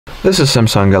This is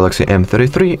Samsung Galaxy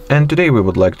M33, and today we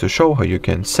would like to show how you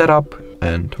can set up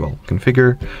and, well,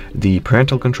 configure the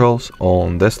parental controls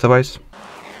on this device.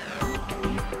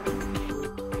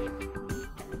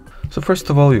 So first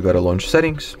of all, you gotta launch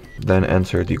settings, then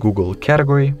enter the Google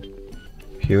category.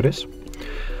 Here it is.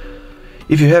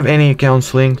 If you have any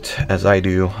accounts linked, as I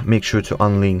do, make sure to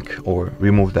unlink or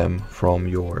remove them from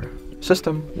your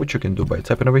system, which you can do by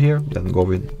tapping over here, then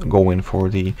go in for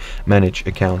the manage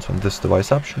accounts on this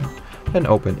device option and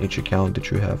open each account that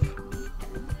you have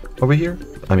over here.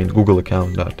 I mean Google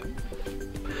account, not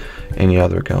any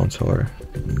other accounts, or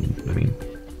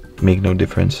make no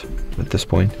difference at this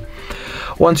point.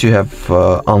 Once you have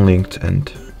unlinked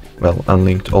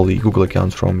all the Google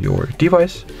accounts from your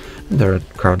device, there are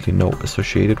currently no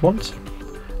associated ones.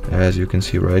 As you can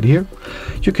see right here,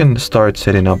 you can start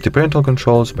setting up the parental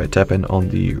controls by tapping on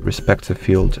the respective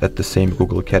field at the same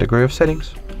Google category of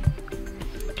settings.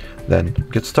 Then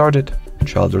get started,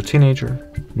 child or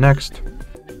teenager, next.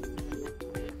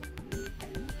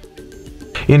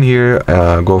 In here,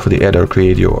 go for the add or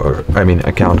create your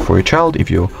account for your child. If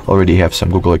you already have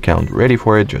some Google account ready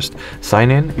for it, just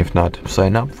sign in. If not,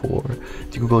 sign up for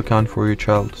the Google account for your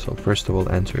child. So first of all,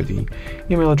 enter the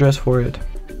email address for it.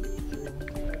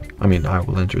 I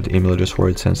will enter the email address for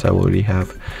it since I already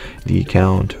have the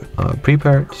account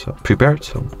prepared,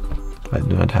 so I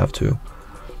do not have to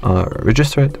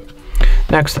register it.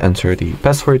 Next, enter the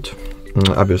password.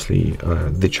 Obviously,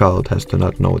 the child has to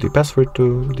not know the password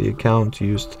to the account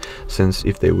used, since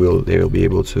if they will be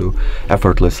able to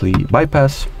effortlessly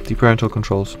bypass the parental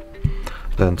controls.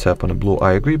 Then tap on the blue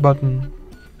I agree button.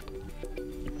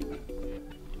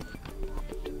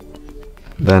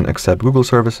 Then accept Google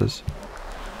services.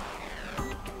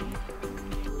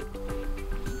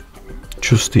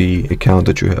 Choose the account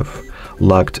that you have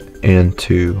logged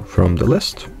into from the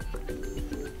list.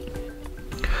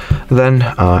 Then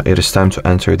it is time to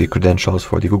enter the credentials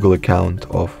for the Google account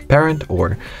of parent,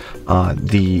 or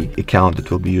the account that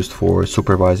will be used for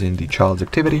supervising the child's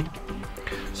activity.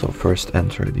 So first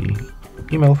enter the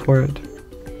email for it,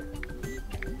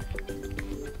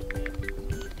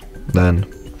 then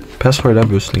password,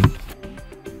 obviously.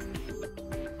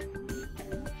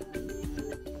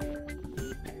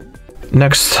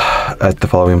 Next, at the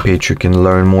following page, you can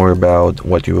learn more about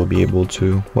what you will be able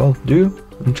to, do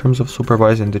in terms of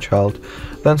supervising the child.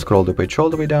 Then scroll the page all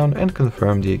the way down and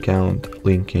confirm the account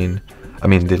linking,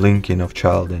 the linking of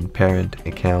child and parent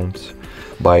accounts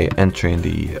by entering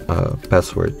the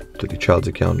password to the child's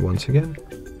account once again.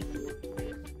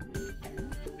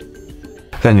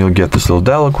 Then you'll get this little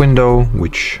dialog window,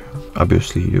 which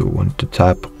obviously you want to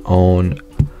tap on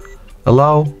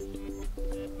allow.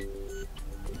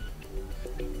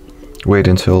 Wait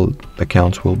until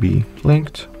accounts will be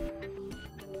linked.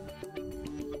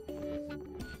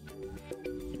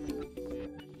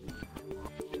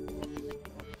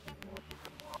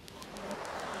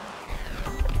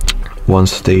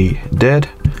 Once they did,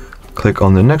 click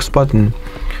on the next button.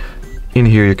 In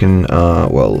here you can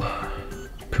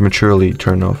prematurely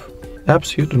turn off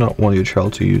apps you do not want your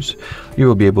child to use. You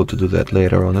will be able to do that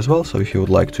later on as well. So if you would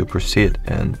like to proceed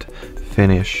and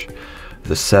finish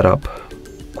the setup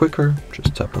quicker,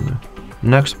 just tap on the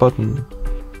next button.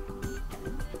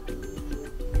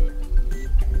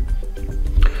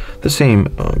 The same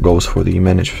goes for the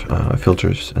manage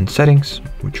filters and settings,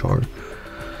 which are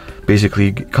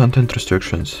basically content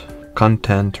restrictions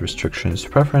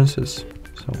preferences.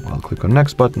 So I'll click on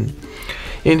next button.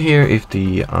 In here, if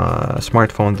the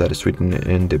smartphone that is written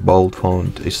in the bold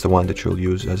font is the one that you'll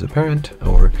use as a parent,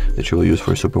 or that you will use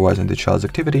for supervising the child's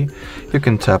activity, you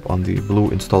can tap on the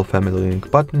blue install family link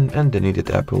button and the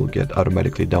needed app will get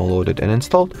automatically downloaded and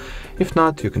installed. If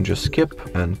not, you can just skip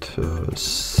and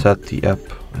set the app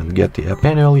and get the app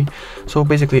manually. So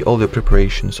basically all the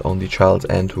preparations on the child's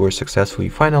end were successfully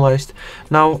finalized.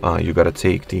 Now you gotta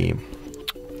take the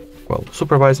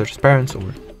supervisor's, parents,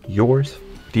 or yours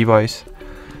device.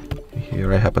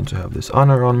 Here I happen to have this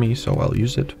Honor on me, so I'll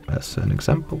use it as an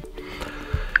example.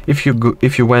 If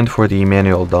you went for the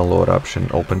manual download option,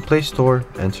 open Play Store,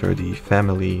 enter the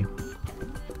family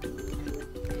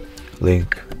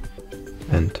link,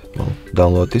 and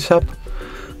download this app.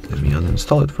 Let me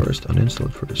uninstall it first.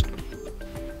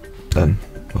 Then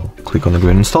click on the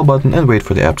green install button and wait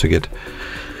for the app to get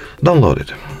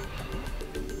downloaded.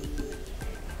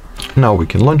 Now we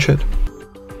can launch it.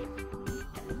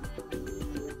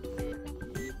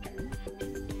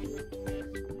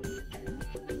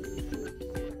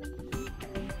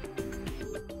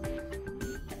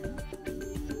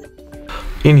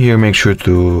 In here, make sure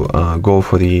to go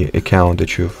for the account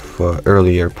that you've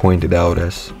earlier pointed out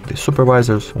as the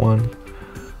supervisor's one.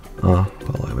 Well,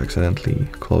 I've accidentally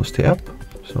closed the app,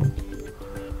 so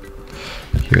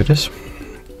here it is.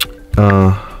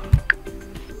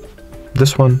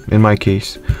 This one, in my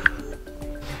case.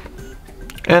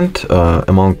 And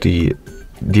among the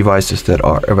devices that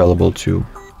are available to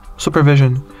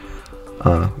supervision,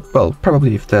 well,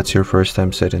 probably if that's your first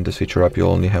time setting this feature up, you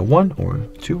only have 1 or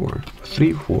 2 or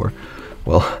 3, 4,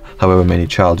 well, however many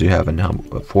child you have, and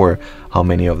for how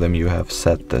many of them you have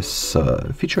set this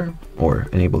feature or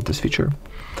enabled this feature.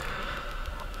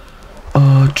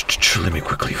 Let me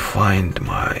quickly find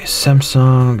my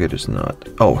Samsung. It is not.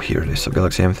 Oh, here it is. So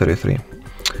Galaxy M33.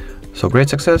 So great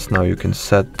success. Now you can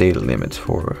set data limits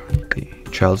for the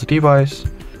child's device,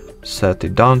 set the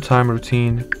downtime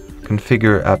routine,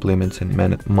 configure app limits, and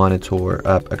monitor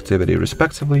app activity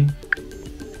respectively.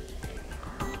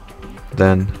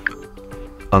 Then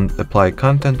apply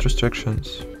content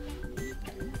restrictions,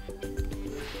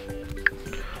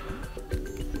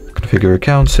 configure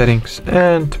account settings,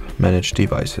 and manage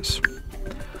devices.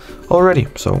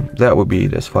 Alrighty, so that would be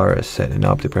it as far as setting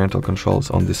up the parental controls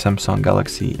on the Samsung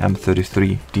Galaxy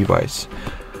M33 device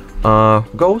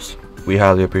goes. We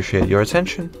highly appreciate your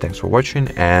attention. Thanks for watching,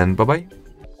 and bye-bye.